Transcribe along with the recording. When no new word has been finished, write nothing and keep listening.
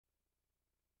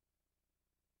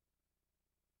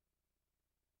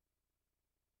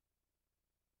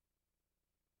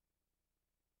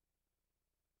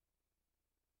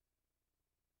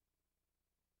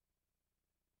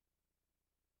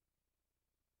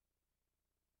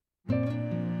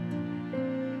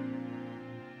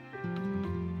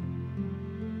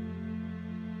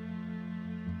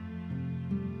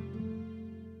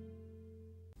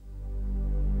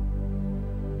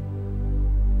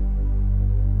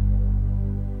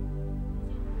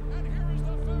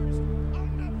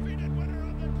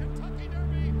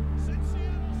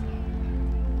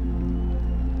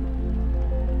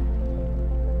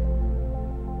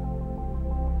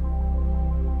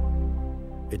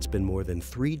It's been more than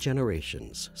 3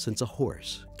 generations since a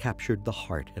horse captured the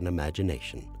heart and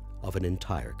imagination of an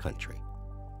entire country.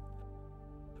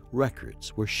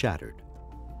 Records were shattered.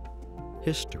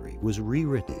 History was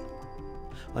rewritten.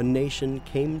 A nation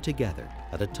came together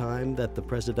at a time that the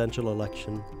presidential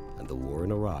election and the war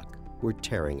in Iraq were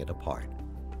tearing it apart.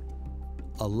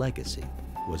 A legacy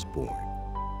was born.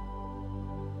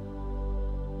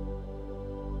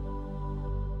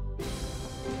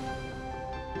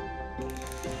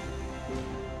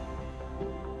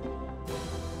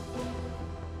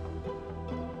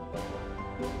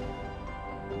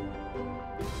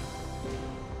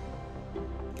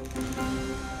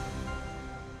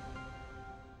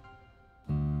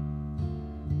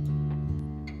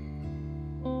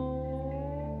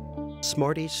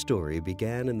 Smarty's story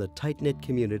began in the tight-knit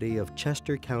community of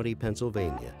Chester County,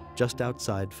 Pennsylvania, just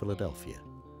outside Philadelphia.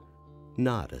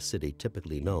 Not a city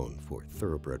typically known for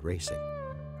thoroughbred racing.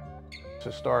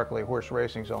 Historically, horse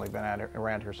racing's only been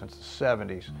around here since the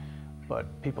 70s,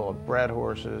 but people have bred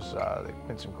horses. There've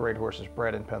been some great horses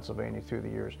bred in Pennsylvania through the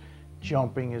years.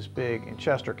 Jumping is big. In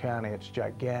Chester County, it's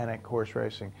gigantic horse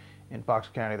racing. In Bucks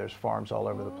County, there's farms all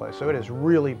over the place. So it is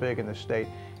really big in the state,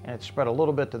 and it's spread a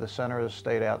little bit to the center of the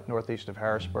state out northeast of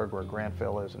Harrisburg, where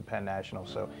Grantville is, and Penn National.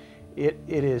 So it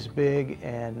is big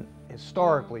and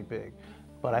historically big,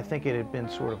 but I think it had been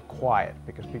sort of quiet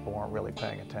because people weren't really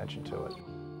paying attention to it.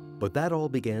 But that all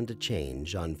began to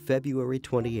change on February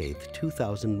 28,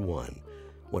 2001,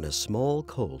 when a small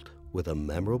colt with a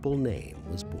memorable name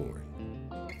was born.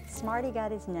 Smarty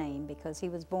got his name because he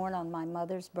was born on my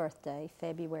mother's birthday,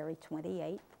 February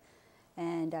 28th.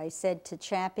 And I said to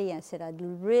Chappie, I said, I'd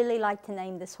really like to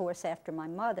name this horse after my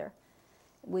mother.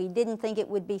 We didn't think it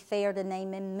would be fair to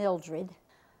name him Mildred.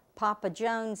 Papa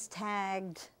Jones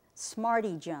tagged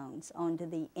Smarty Jones onto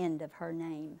the end of her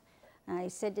name. And I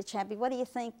said to Chappie, what do you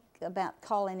think about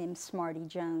calling him Smarty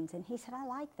Jones? And he said, I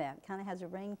like that. It kind of has a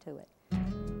ring to it.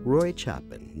 Roy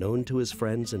Chapman, known to his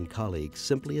friends and colleagues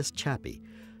simply as Chappie,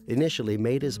 initially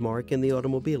made his mark in the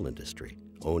automobile industry,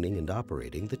 owning and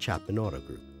operating the Chapman Auto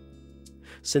Group.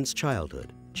 Since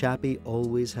childhood, Chappie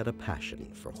always had a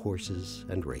passion for horses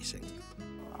and racing.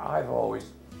 I've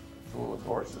always fooled with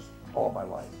horses all my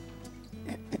life.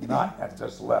 Not at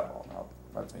this level. Now,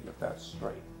 let me get that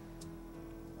straight.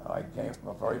 I came from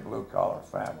a very blue-collar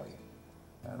family,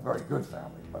 and a very good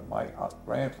family, but my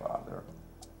grandfather,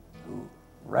 who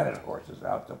rented horses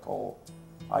out to pull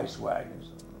ice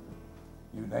wagons,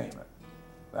 you name it.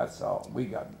 That's how we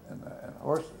got in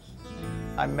horses.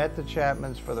 I met the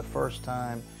Chapmans for the first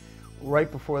time right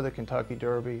before the Kentucky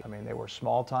Derby. I mean, they were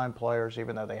small-time players,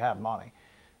 even though they had money.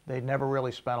 They'd never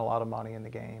really spent a lot of money in the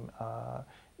game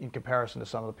in comparison to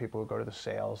some of the people who go to the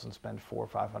sales and spend $400,000 or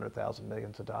 $500,000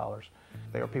 millions of dollars.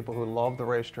 They were people who loved the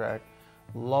racetrack,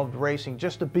 loved racing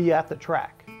just to be at the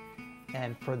track.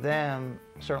 And for them,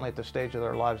 certainly at the stage of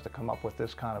their lives, to come up with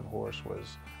this kind of horse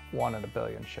was 1 in a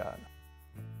billion shot.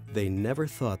 They never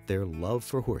thought their love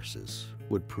for horses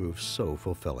would prove so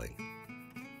fulfilling.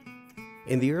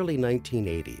 In the early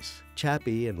 1980s,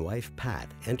 Chappie and wife Pat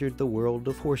entered the world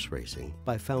of horse racing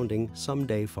by founding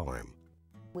Someday Farm.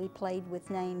 We played with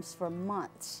names for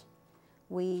months.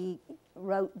 We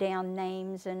wrote down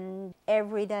names, and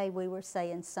every day we were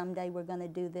saying, someday we're going to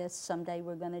do this, someday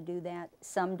we're going to do that,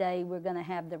 someday we're going to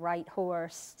have the right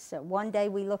horse. So one day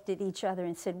we looked at each other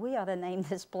and said, we ought to name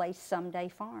this place Someday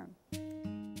Farm.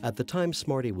 At the time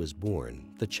Smarty was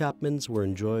born, the Chapmans were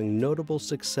enjoying notable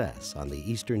success on the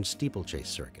Eastern steeplechase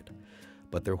circuit,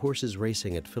 but their horses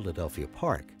racing at Philadelphia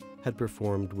Park had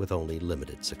performed with only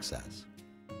limited success.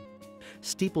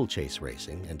 Steeplechase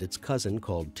racing and its cousin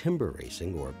called timber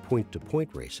racing or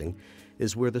point-to-point racing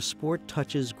is where the sport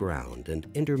touches ground and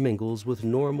intermingles with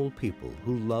normal people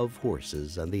who love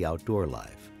horses and the outdoor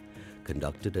life,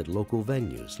 conducted at local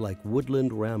venues like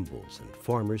woodland rambles and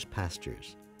farmers'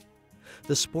 pastures.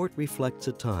 The sport reflects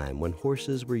a time when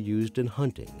horses were used in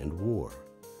hunting and war.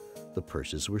 The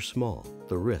purses were small,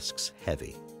 the risks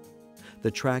heavy.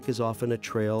 The track is often a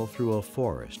trail through a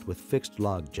forest with fixed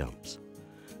log jumps.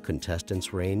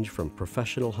 Contestants range from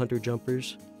professional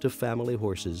hunter-jumpers to family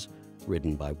horses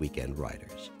ridden by weekend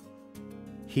riders.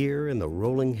 Here in the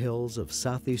rolling hills of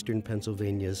southeastern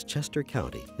Pennsylvania's Chester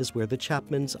County is where the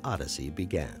Chapmans' odyssey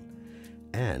began.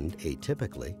 And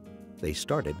atypically, they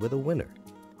started with a winner.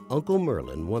 Uncle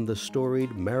Merlin won the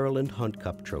storied Maryland Hunt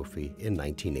Cup trophy in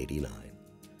 1989.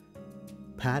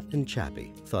 Pat and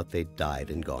Chappie thought they'd died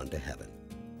and gone to heaven.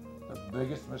 The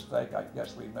biggest mistake I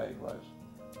guess we made was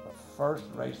the first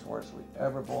racehorse we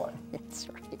ever bought. That's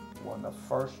right. Won the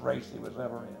first race he was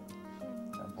ever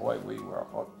in. And boy, we were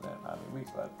hooked then. I mean, we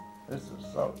thought This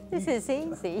is so This is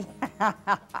easy.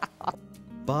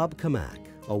 Bob Kamak,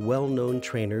 a well-known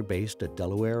trainer based at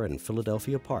Delaware and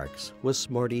Philadelphia parks, was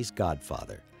Smarty's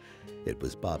godfather. It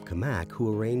was Bob Kamak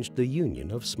who arranged the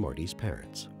union of Smarty's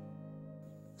parents.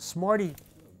 Smarty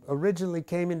originally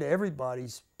came into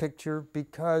everybody's picture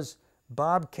because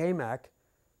Bob Kamak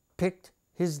picked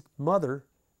his mother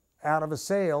out of a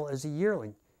sale as a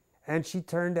yearling, and she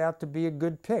turned out to be a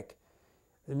good pick.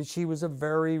 And she was a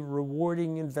very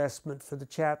rewarding investment for the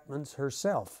Chapmans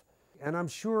herself. And I'm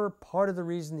sure part of the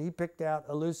reason he picked out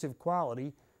Elusive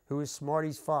Quality, who is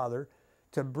Smarty's father,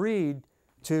 to breed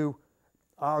to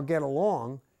I'll Get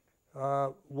Along,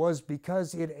 was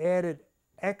because it added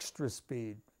extra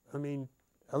speed. I mean,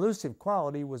 Elusive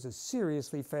Quality was a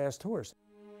seriously fast horse.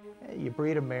 You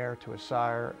breed a mare to a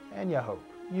sire and you hope.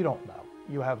 You don't know.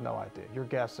 You have no idea. You're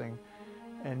guessing.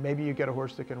 And maybe you get a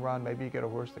horse that can run, maybe you get a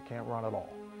horse that can't run at all.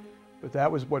 But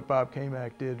that was what Bob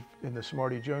Kamak did in the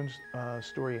Smarty Jones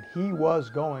story, and he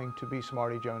was going to be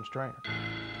Smarty Jones' trainer.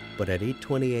 But at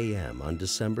 8:20 a.m. on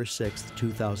December 6,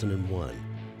 2001,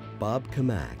 Bob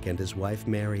Kamak and his wife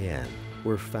Mary Ann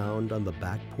were found on the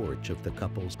back porch of the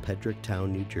couple's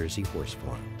Pedricktown, New Jersey horse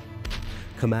farm.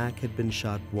 Kamak had been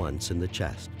shot once in the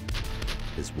chest.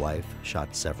 His wife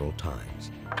shot several times.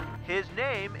 His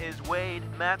name is Wade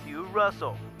Matthew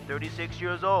Russell, 36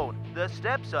 years old, the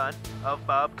stepson of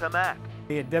Bob Kamak.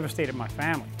 It had devastated my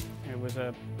family. It was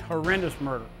a horrendous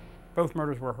murder. Both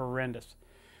murders were horrendous.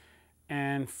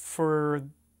 And for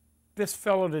this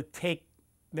fellow to take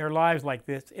their lives like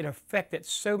this, it affected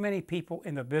so many people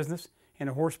in the business, in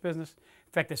the horse business,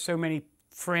 affected so many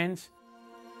friends.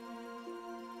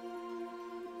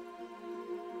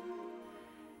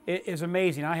 It is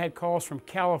amazing. I had calls from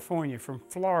California, from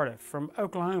Florida, from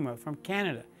Oklahoma, from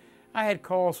Canada. I had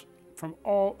calls from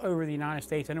all over the United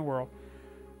States and the world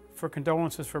for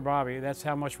condolences for Bobby. That's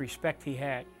how much respect he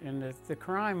had. And the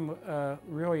crime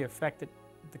really affected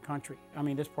the country, I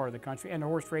mean this part of the country, and the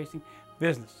horse racing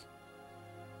business.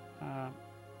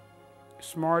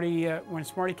 Smarty, when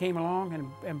Smarty came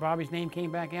along and Bobby's name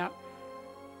came back out,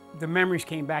 the memories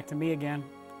came back to me again,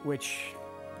 which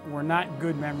were not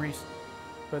good memories.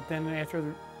 But then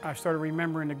after I started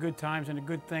remembering the good times and the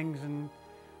good things, and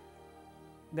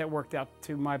that worked out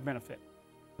to my benefit.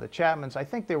 The Chapmans, I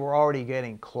think they were already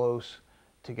getting close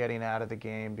to getting out of the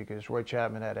game because Roy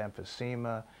Chapman had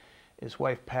emphysema. His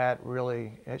wife Pat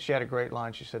really, she had a great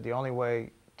line. She said the only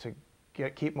way to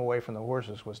keep him away from the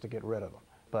horses was to get rid of them.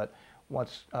 But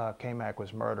once Kamak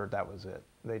was murdered, that was it.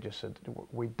 They just said,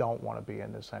 we don't want to be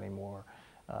in this anymore.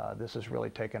 This has really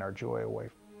taken our joy away.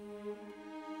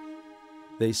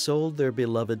 They sold their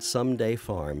beloved Someday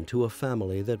farm to a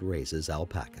family that raises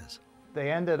alpacas. They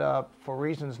ended up, for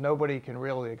reasons nobody can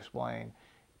really explain,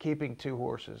 keeping two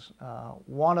horses.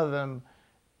 One of them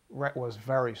was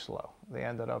very slow. They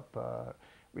ended up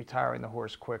retiring the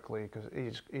horse quickly because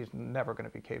he's never going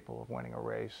to be capable of winning a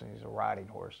race, and he's a riding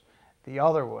horse. The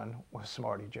other one was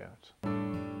Smarty Jones.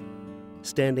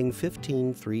 Standing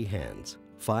 15 3 hands,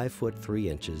 5 foot 3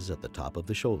 inches at the top of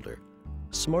the shoulder,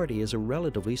 Smarty is a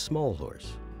relatively small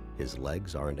horse. His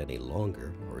legs aren't any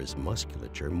longer or his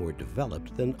musculature more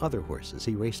developed than other horses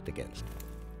he raced against.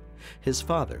 His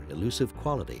father, Elusive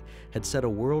Quality, had set a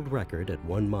world record at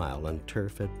 1 mile on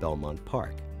turf at Belmont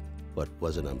Park, but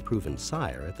was an unproven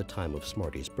sire at the time of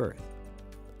Smarty's birth.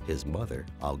 His mother,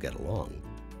 I'll Get Along,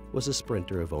 was a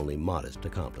sprinter of only modest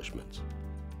accomplishments.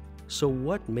 So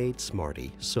what made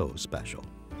Smarty so special?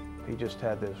 He just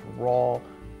had this raw,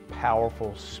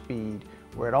 powerful speed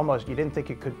where it almost, you didn't think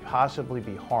it could possibly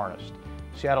be harnessed.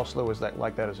 Seattle Slew was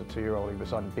like that as a 2-year-old. He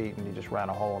was unbeaten. He just ran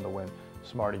a hole in the wind.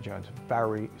 Smarty Jones,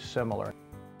 very similar.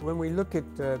 When we look at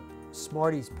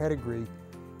Smarty's pedigree,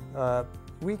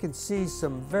 we can see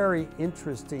some very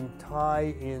interesting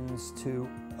tie-ins to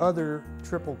other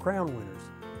Triple Crown winners,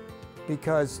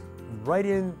 because right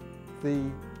in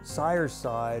the sire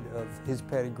side of his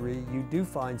pedigree, you do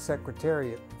find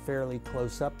Secretariat fairly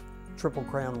close up, Triple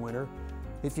Crown winner.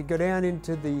 If you go down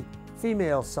into the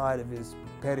female side of his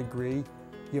pedigree,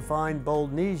 you find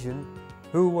Boldnesian,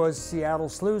 who was Seattle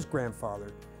Slew's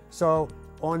grandfather. So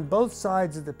on both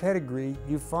sides of the pedigree,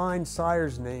 you find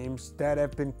sires' names that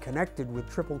have been connected with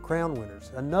Triple Crown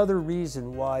winners. Another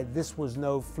reason why this was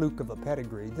no fluke of a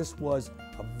pedigree. This was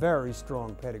a very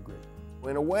strong pedigree.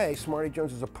 In a way, Smarty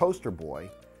Jones is a poster boy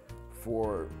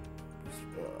for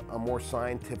a more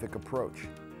scientific approach.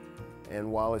 And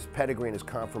while his pedigree and his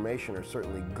conformation are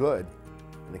certainly good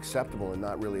and acceptable and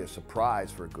not really a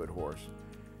surprise for a good horse,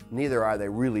 neither are they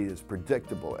really as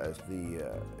predictable as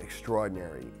the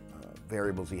extraordinary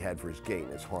variables he had for his gait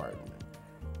and his heart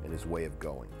and his way of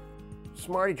going.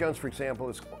 Smarty Jones, for example,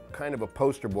 is kind of a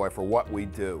poster boy for what we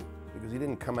do, because he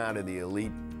didn't come out of the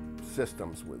elite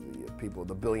systems with the people,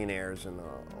 the billionaires, and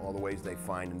all the ways they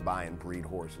find and buy and breed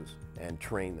horses and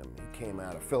train them. He came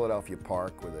out of Philadelphia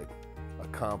Park with a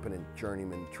competent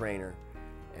journeyman trainer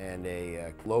and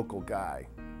a local guy,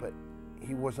 but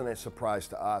he wasn't a surprise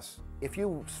to us. If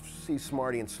you see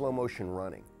Smarty in slow motion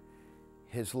running,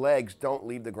 his legs don't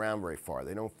leave the ground very far.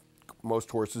 They don't, most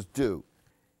horses do.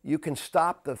 You can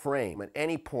stop the frame at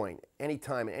any point, any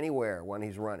time, anywhere when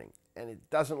he's running, and it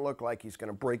doesn't look like he's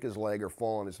going to break his leg or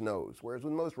fall on his nose. Whereas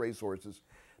with most racehorses,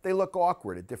 they look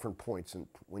awkward at different points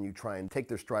when you try and take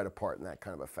their stride apart in that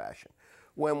kind of a fashion.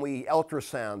 When we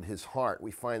ultrasound his heart,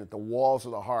 we find that the walls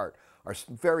of the heart are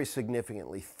very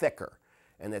significantly thicker,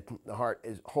 and that the heart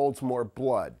holds more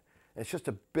blood. And it's just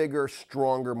a bigger,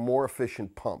 stronger, more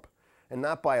efficient pump. And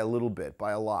not by a little bit,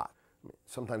 by a lot.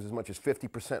 Sometimes as much as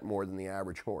 50% more than the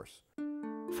average horse.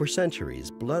 For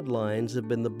centuries, bloodlines have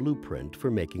been the blueprint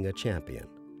for making a champion.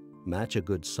 Match a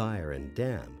good sire and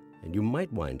dam, and you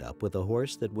might wind up with a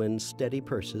horse that wins steady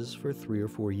purses for 3 or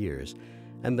 4 years,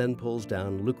 and then pulls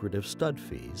down lucrative stud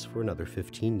fees for another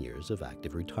 15 years of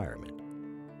active retirement.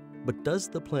 But does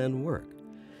the plan work?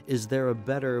 Is there a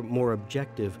better, more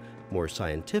objective, more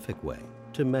scientific way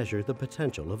to measure the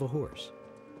potential of a horse?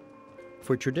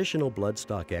 For traditional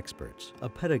bloodstock experts, a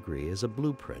pedigree is a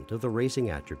blueprint of the racing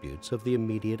attributes of the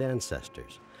immediate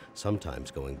ancestors,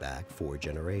 sometimes going back 4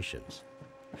 generations.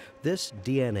 This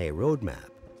DNA roadmap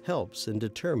helps in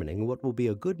determining what will be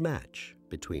a good match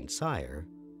between sire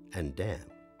and dam.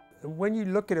 When you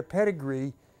look at a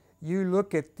pedigree, you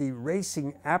look at the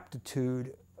racing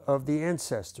aptitude of the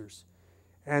ancestors.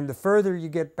 And the further you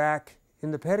get back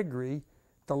in the pedigree,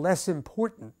 the less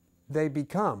important they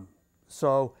become.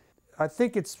 So I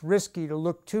think it's risky to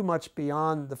look too much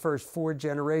beyond the first 4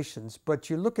 generations, but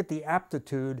you look at the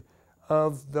aptitude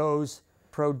of those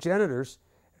progenitors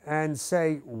and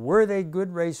say, were they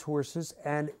good racehorses?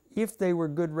 And if they were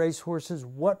good racehorses,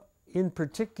 what in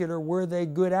particular were they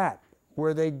good at?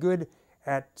 Were they good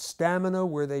at stamina?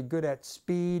 Were they good at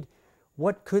speed?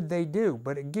 What could they do?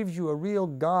 But it gives you a real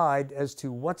guide as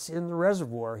to what's in the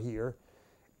reservoir here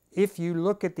if you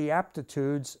look at the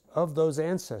aptitudes of those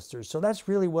ancestors. So that's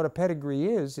really what a pedigree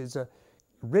is a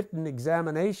written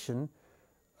examination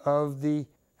of the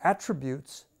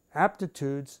attributes,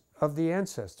 aptitudes of the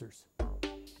ancestors.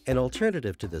 An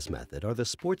alternative to this method are the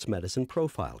sports medicine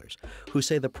profilers, who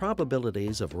say the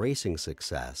probabilities of racing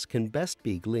success can best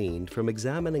be gleaned from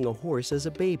examining a horse as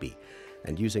a baby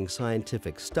and using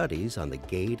scientific studies on the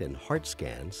gait and heart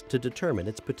scans to determine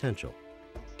its potential.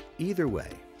 Either way,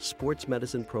 sports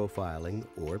medicine profiling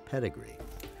or pedigree,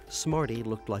 Smarty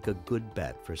looked like a good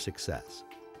bet for success.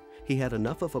 He had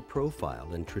enough of a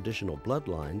profile in traditional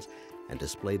bloodlines and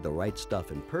displayed the right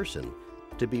stuff in person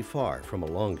to be far from a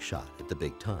long shot at the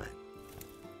big time.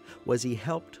 Was he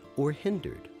helped or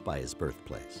hindered by his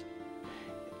birthplace?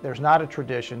 There's not a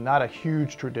tradition, not a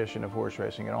huge tradition of horse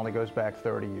racing. It only goes back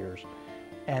 30 years.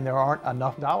 And there aren't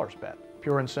enough dollars bet,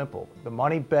 pure and simple. The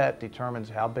money bet determines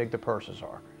how big the purses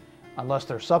are, unless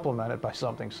they're supplemented by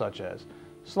something such as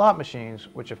slot machines,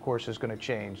 which of course is going to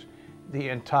change the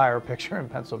entire picture in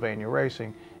Pennsylvania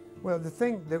racing. Well, the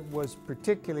thing that was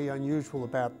particularly unusual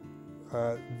about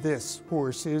this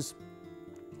horse is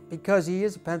because he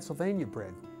is a Pennsylvania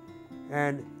bred.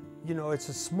 And, you know, it's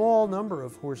a small number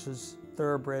of horses,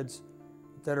 thoroughbreds,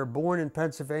 that are born in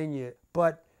Pennsylvania.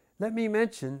 But let me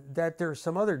mention that there are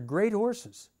some other great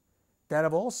horses that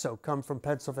have also come from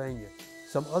Pennsylvania.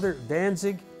 Some other,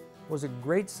 Danzig was a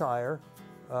great sire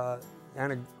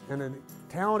and a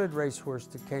talented racehorse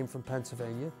that came from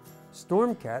Pennsylvania.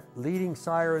 Stormcat, leading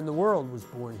sire in the world, was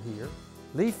born here.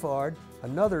 Leafard,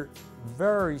 another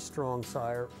very strong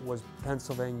sire, was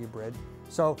Pennsylvania bred.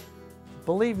 So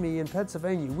believe me, in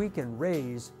Pennsylvania, we can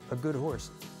raise a good horse.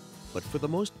 But for the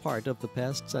most part of the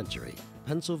past century,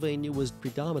 Pennsylvania was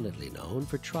predominantly known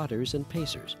for trotters and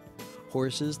pacers,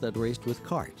 horses that raced with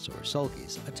carts or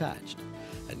sulkies attached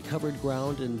and covered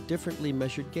ground in differently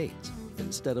measured gaits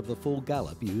instead of the full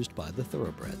gallop used by the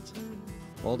thoroughbreds.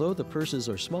 Although the purses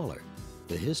are smaller,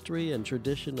 the history and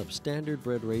tradition of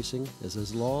standard-bred racing is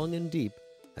as long and deep,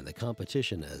 and the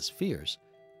competition as fierce,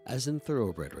 as in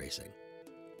thoroughbred racing.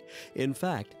 In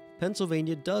fact,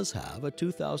 Pennsylvania does have a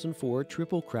 2004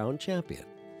 Triple Crown champion.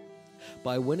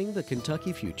 By winning the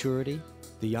Kentucky Futurity,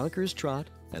 the Yonkers Trot,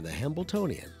 and the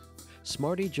Hambletonian,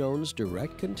 Smarty Jones'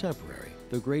 direct contemporary,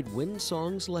 the great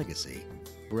Windsong's Legacy,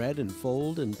 bred and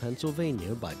foaled in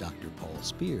Pennsylvania by Dr. Paul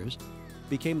Spears,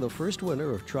 became the first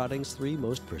winner of trotting's 3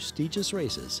 most prestigious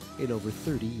races in over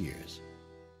 30 years.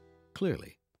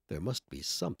 Clearly, there must be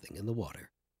something in the water.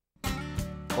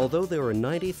 Although there are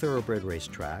 90 thoroughbred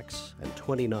racetracks and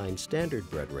 29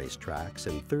 standardbred racetracks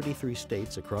in 33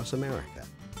 states across America,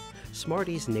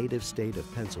 Smarty's native state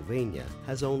of Pennsylvania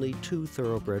has only 2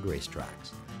 thoroughbred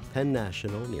racetracks, Penn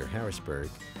National near Harrisburg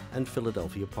and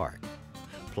Philadelphia Park,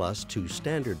 plus 2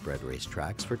 standardbred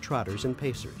racetracks for trotters and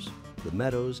pacers, the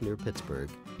Meadows near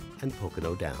Pittsburgh and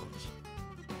Pocono Downs.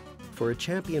 For a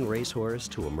champion racehorse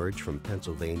to emerge from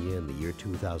Pennsylvania in the year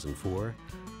 2004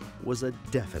 was a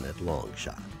definite long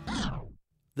shot.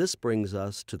 This brings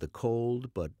us to the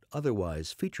cold but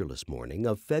otherwise featureless morning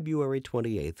of February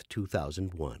 28,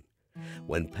 2001,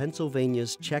 when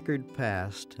Pennsylvania's checkered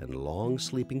past and long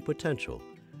sleeping potential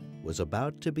was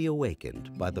about to be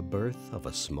awakened by the birth of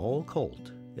a small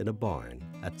colt in a barn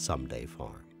at Someday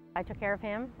Farm. I took care of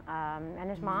him and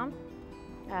his mom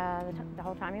the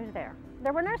whole time he was there.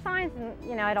 There were no signs,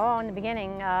 at all in the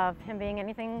beginning of him being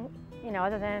anything,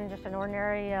 other than just an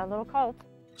ordinary little colt.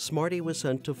 Smarty was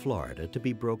sent to Florida to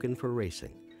be broken for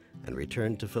racing and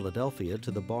returned to Philadelphia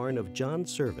to the barn of John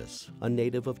Service, a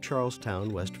native of Charlestown,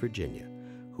 West Virginia,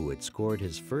 who had scored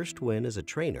his first win as a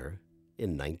trainer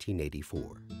in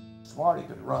 1984. Smarty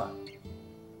could run,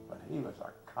 but he was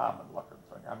a common-looking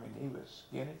thing. I mean, he was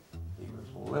skinny, he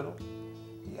was little,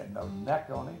 he had no neck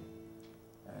on him.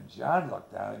 And John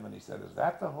looked at him and he said, "Is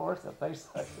that the horse that they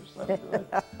say is so good?"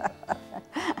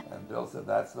 And Bill said,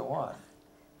 "That's the one."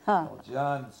 Huh. Well,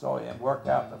 John saw him work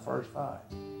out the first time.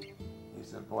 He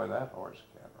said, "Boy, that horse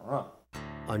can run."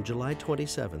 On July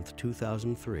 27,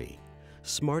 2003,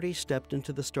 Smarty stepped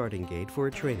into the starting gate for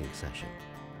a training session.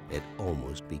 It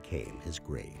almost became his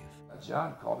grave.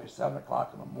 John called me 7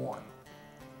 o'clock in the morning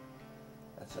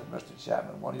and said, "Mr.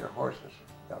 Chapman, one of your horses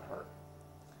got hurt."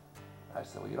 I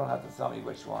said, "Well, you don't have to tell me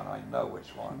which one. I know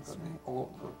which one, because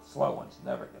the slow ones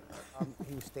never get hurt."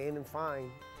 He was standing fine,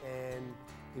 and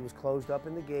he was closed up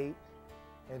in the gate,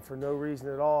 and for no reason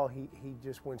at all, he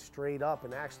just went straight up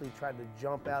and actually tried to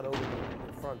jump out over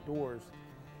the front doors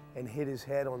and hit his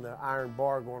head on the iron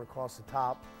bar going across the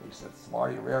top. He said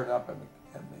Smarty reared up in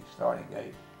the starting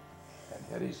gate and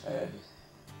hit his head,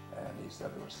 and he said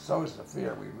it was so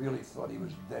severe we really thought he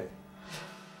was dead.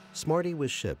 Smarty was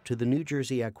shipped to the New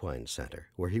Jersey Equine Center,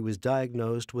 where he was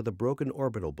diagnosed with a broken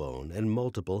orbital bone and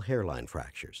multiple hairline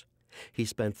fractures. He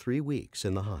spent 3 weeks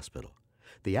in the hospital.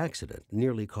 The accident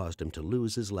nearly caused him to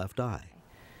lose his left eye.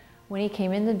 When he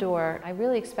came in the door, I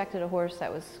really expected a horse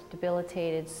that was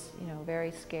debilitated,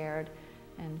 very scared,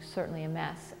 and certainly a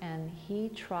mess. And he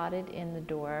trotted in the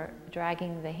door,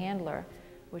 dragging the handler,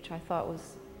 which I thought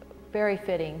was very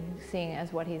fitting, seeing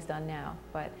as what he's done now.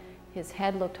 But his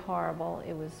head looked horrible.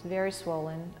 It was very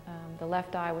swollen. The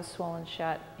left eye was swollen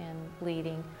shut and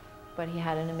bleeding, but he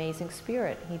had an amazing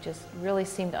spirit. He just really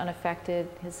seemed unaffected,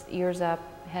 his ears up,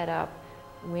 head up,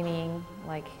 whinnying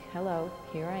like, "Hello,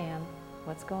 here I am.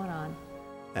 What's going on?"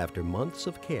 After months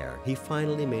of care, he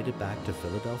finally made it back to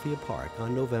Philadelphia Park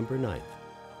on November 9th,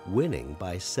 winning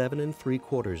by 7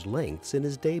 3/4 lengths in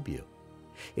his debut.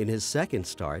 In his second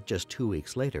start, just 2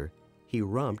 weeks later, he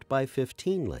romped by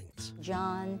 15 lengths.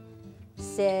 John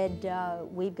said,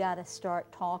 "We've got to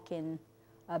start talking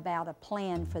about a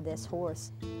plan for this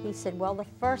horse." He said, "Well, the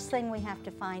first thing we have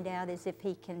to find out is if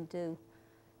he can do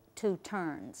 2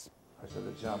 turns. I said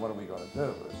to John, "What are we going to do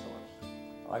with this horse?"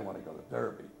 "I want to go to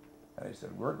Derby." And he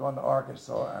said, "We're going to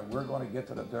Arkansas and we're going to get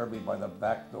to the Derby by the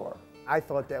back door." I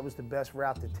thought that was the best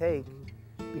route to take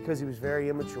because he was very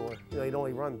immature. He'd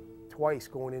only run twice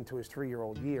going into his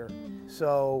 3-year-old year.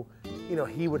 So,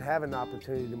 he would have an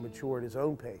opportunity to mature at his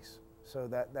own pace. So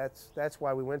that's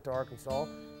why we went to Arkansas,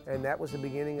 and that was the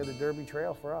beginning of the Derby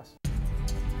Trail for us.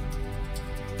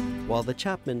 While the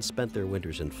Chapmans spent their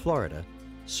winters in Florida,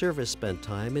 Service spent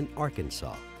time in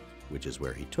Arkansas, which is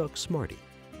where he took Smarty.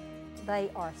 They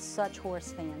are such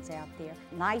horse fans out there.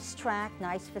 Nice track,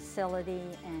 nice facility,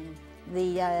 and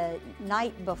the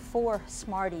night before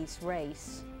Smarty's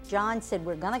race, John said,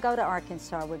 "We're going to go to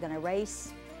Arkansas. We're going to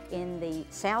race in the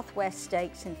Southwest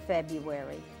Stakes in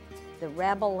February, the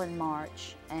Rebel in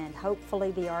March, and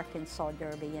hopefully the Arkansas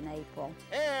Derby in April."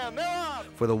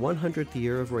 For the 100th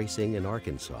year of racing in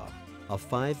Arkansas, a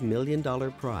 $5 million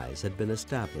prize had been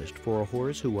established for a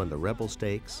horse who won the Rebel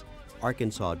Stakes,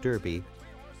 Arkansas Derby,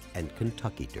 and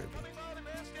Kentucky Derby.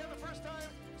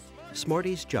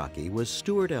 Smarty's jockey was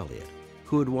Stuart Elliott,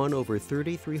 who had won over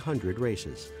 3,300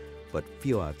 races, but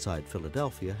few outside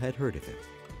Philadelphia had heard of him.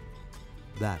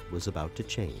 That was about to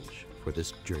change for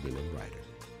this journeyman rider.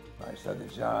 I said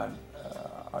to John,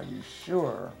 "Are you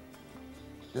sure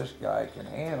this guy can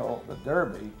handle the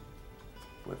Derby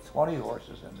with 20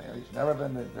 horses in there? He's never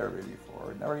been to the Derby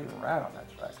before, never even ran on that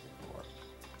track before.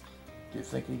 Do you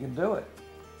think he can do it?"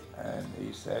 And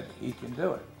he said, he can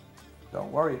do it.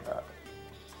 Don't worry about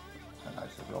it. And I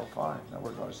said, well, fine. Then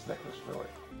we're going to stick this to it.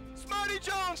 Smarty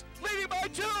Jones leading by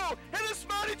 2, and it's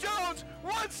Smarty Jones,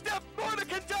 1 step more to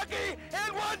Kentucky,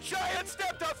 and 1 giant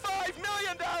step to $5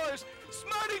 million.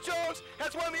 Smarty Jones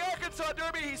has won the Arkansas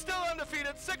Derby. He's still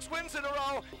undefeated, 6 wins in a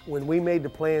row. When we made the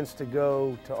plans to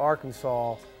go to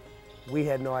Arkansas, we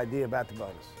had no idea about the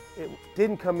bonus. It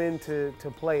didn't come into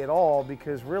play at all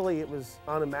because really it was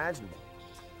unimaginable.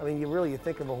 I mean, you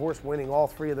think of a horse winning all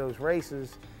 3 of those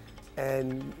races,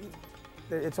 and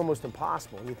it's almost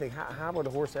impossible. And you think, how would a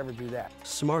horse ever do that?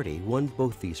 Smarty won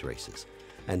both these races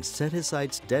and set his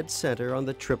sights dead center on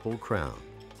the Triple Crown.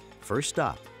 First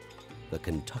stop, the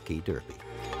Kentucky Derby.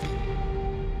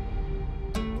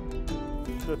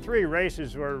 The 3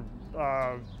 races were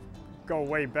go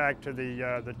way back to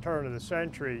the turn of the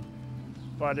century,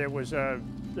 but it was a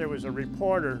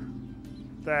reporter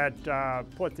that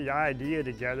put the idea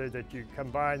together that you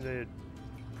combine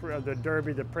the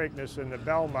Derby, the Preakness, and the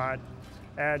Belmont,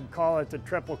 and call it the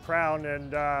Triple Crown,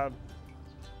 and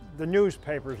the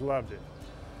newspapers loved it.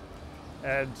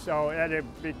 And so, and it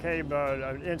became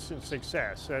an instant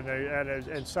success,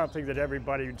 and something that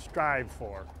everybody would strive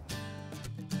for.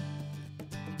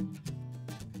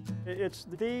 It's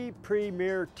the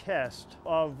premier test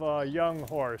of a young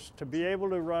horse. To be able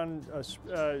to run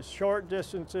short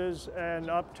distances and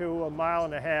up to 1.5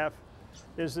 miles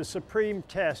is the supreme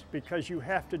test, because you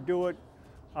have to do it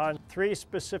on 3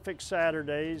 specific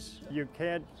Saturdays. You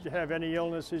can't have any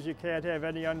illnesses, you can't have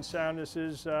any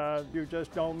unsoundnesses. You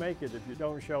just don't make it if you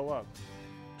don't show up.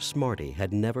 Smarty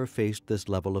had never faced this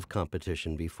level of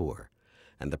competition before,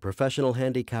 and the professional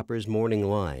handicapper's morning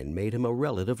line made him a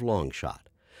relative long shot.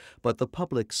 But the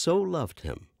public so loved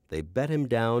him, they bet him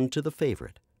down to the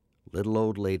favorite. Little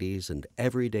old ladies and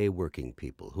everyday working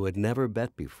people who had never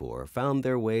bet before found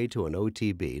their way to an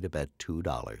OTB to bet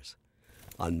 $2.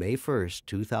 On May 1st,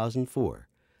 2004,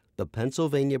 the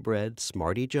Pennsylvania-bred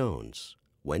Smarty Jones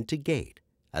went to gate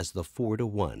as the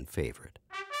 4-to-1 favorite.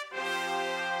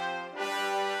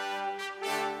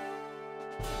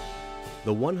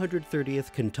 The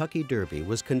 130th Kentucky Derby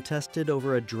was contested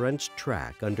over a drenched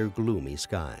track under gloomy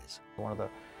skies. One of the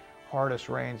hardest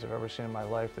rains I've ever seen in my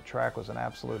life. The track was an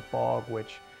absolute bog,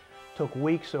 which took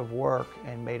weeks of work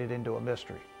and made it into a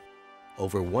mystery.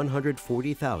 Over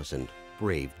 140,000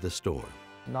 braved the storm.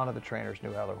 None of the trainers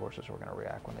knew how their horses were going to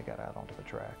react when they got out onto the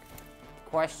track. The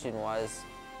question was,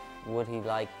 would he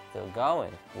like the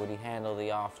going? Would he handle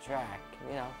the off track?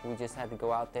 You know, we just had to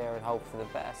go out there and hope for the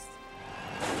best.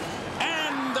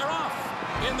 And they're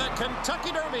off in the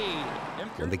Kentucky Derby.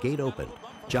 When the gate opened,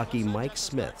 jockey Mike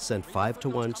Smith sent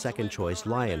 5-to-1 second choice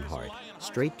Lionheart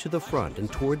straight to the front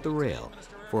and toward the rail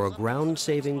for a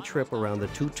ground-saving trip around the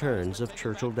 2 turns of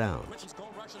Churchill Downs.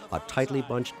 A tightly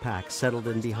bunched pack settled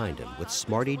in behind him with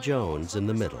Smarty Jones in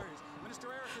the middle.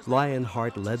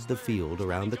 Lionheart led the field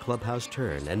around the clubhouse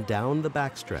turn and down the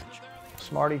backstretch.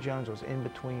 Smarty Jones was in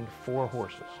between 4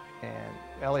 horses, and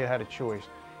Elliott had a choice.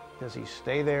 Does he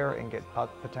stay there and get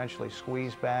potentially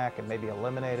squeezed back and maybe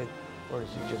eliminated, or does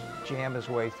he just jam his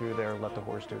way through there and let the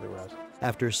horse do the rest?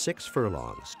 After 6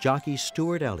 furlongs, jockey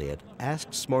Stuart Elliott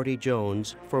asked Smarty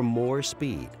Jones for more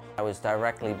speed. I was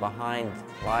directly behind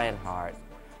Lionheart,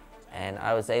 and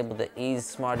I was able to ease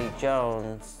Smarty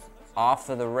Jones off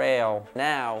of the rail.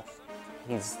 Now,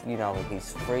 he's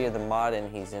free of the mud,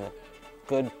 and he's in a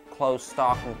good, close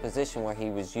stalking position where he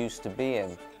was used to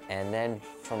being. And then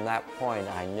from that point,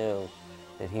 I knew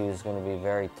that he was going to be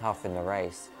very tough in the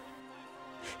race.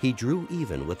 He drew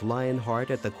even with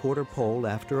Lionheart at the quarter pole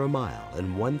after a mile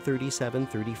in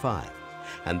 1:37.35,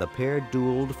 and the pair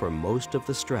dueled for most of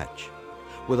the stretch.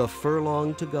 With a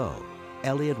furlong to go,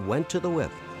 Elliott went to the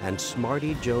whip, and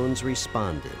Smarty Jones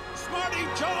responded. Smarty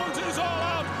Jones